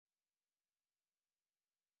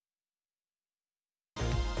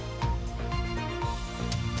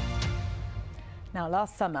Now,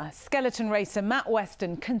 last summer, skeleton racer Matt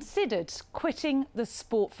Weston considered quitting the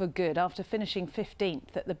sport for good after finishing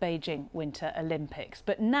 15th at the Beijing Winter Olympics.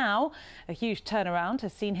 But now, a huge turnaround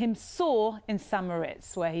has seen him soar in St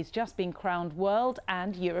Moritz, where he's just been crowned world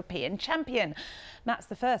and European champion. Matt's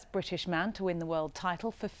the first British man to win the world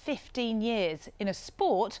title for 15 years in a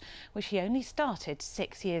sport which he only started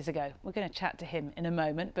 6 years ago. We're going to chat to him in a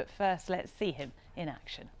moment, but first let's see him in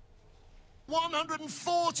action.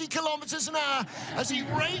 140 kilometres an hour as he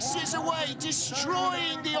races away,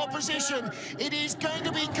 destroying the opposition. It is going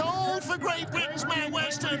to be gold for Great Britain's Matt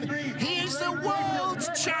Weston. He is the world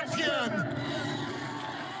champion.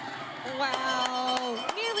 Wow,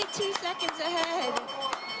 nearly 2 seconds ahead.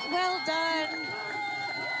 Well done.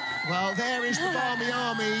 Well, there is the Barmy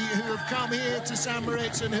Army who have come here to St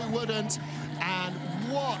Moritz and who wouldn't. And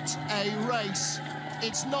what a race.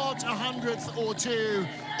 It's not a hundredth or two,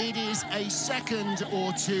 it is a second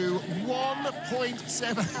or two,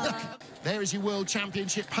 1.7. There is your World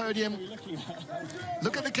Championship podium.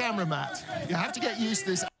 Look at the camera, Matt. You have to get used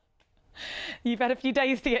to this. You've had a few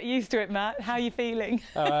days to get used to it, Matt. How are you feeling?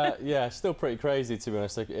 Yeah, still pretty crazy, to be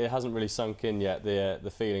honest. Like, it hasn't really sunk in yet,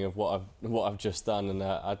 the feeling of what I've just done, and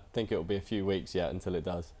I think it'll be a few weeks yet until it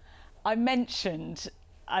does. I mentioned,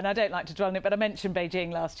 and I don't like to dwell on it, but I mentioned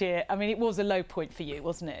Beijing last year. I mean, it was a low point for you,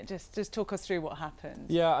 wasn't it? Just talk us through what happened.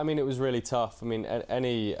 Yeah, I mean, it was really tough. I mean,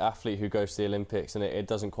 any athlete who goes to the Olympics and it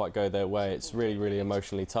doesn't quite go their way, it's really, really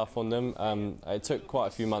emotionally tough on them. It took quite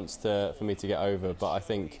a few months for me to get over, but I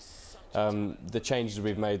think the changes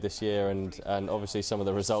we've made this year and obviously some of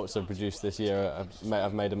the results I've produced this year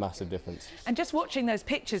have made a massive difference. And just watching those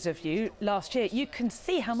pictures of you last year, you can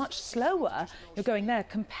see how much slower you're going there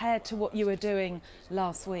compared to what you were doing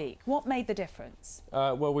last week. What made the difference?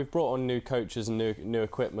 Well, we've brought on new coaches and new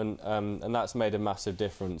equipment, and that's made a massive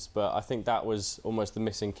difference. But I think that was almost the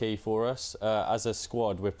missing key for us. As a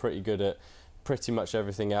squad, we're pretty good at pretty much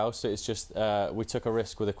everything else. It's just we took a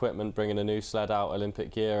risk with equipment, bringing a new sled out,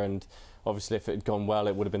 Olympic gear, and obviously if it had gone well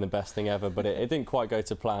it would have been the best thing ever, but it didn't quite go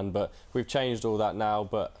to plan. But we've changed all that now.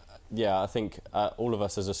 But yeah, I think all of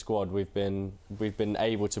us as a squad, we've been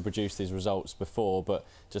able to produce these results before, but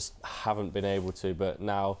just haven't been able to. But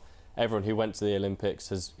now everyone who went to the Olympics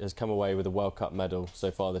has come away with a World Cup medal so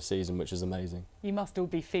far this season, which is amazing. You must all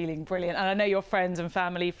be feeling brilliant, and I know your friends and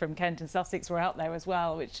family from Kent and Sussex were out there as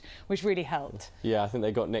well, which really helped. Yeah, I think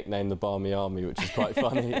they got nicknamed the Barmy Army, which is quite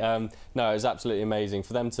funny. No, it was absolutely amazing.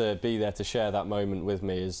 For them to be there to share that moment with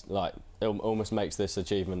me is like, it almost makes this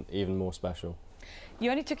achievement even more special. You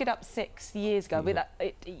only took it up 6 years ago, but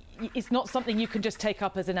it's not something you can just take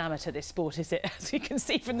up as an amateur, this sport, is it? As you can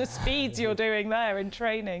see from the speeds you're doing there in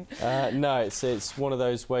training. No, it's one of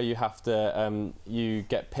those where you have to, you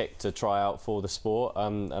get picked to try out for the sport,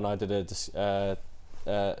 and I did a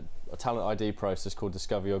talent ID process called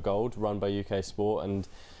Discover Your Gold, run by UK Sport, and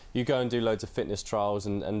you go and do loads of fitness trials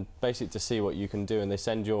and basically to see what you can do, and they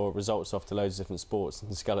send your results off to loads of different sports,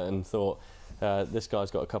 and Skeleton thought, this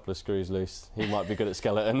guy's got a couple of screws loose, he might be good at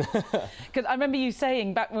skeleton. Because I remember you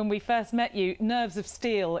saying back when we first met you, nerves of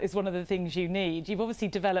steel is one of the things you need. You've obviously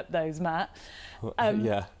developed those, Matt.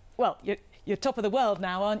 Yeah. Well, you're top of the world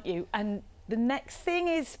now, aren't you? And the next thing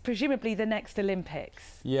is presumably the next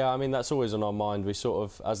Olympics. Yeah, I mean, that's always on our mind. We sort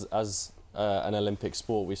of, as an Olympic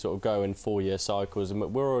sport, we sort of go in 4-year cycles, and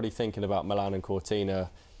we're already thinking about Milan and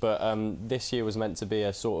Cortina. But this year was meant to be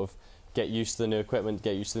a sort of get used to the new equipment,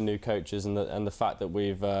 get used to the new coaches, and the fact that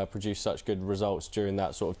we've produced such good results during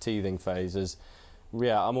that sort of teething phase is,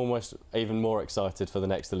 yeah, I'm almost even more excited for the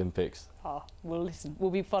next Olympics. Oh, well, listen,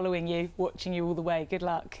 we'll be following you, watching you all the way. Good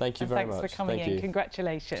luck. Thank you very much. Thanks for coming in.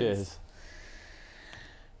 Congratulations. Cheers.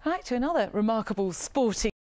 Right, to another remarkable sporting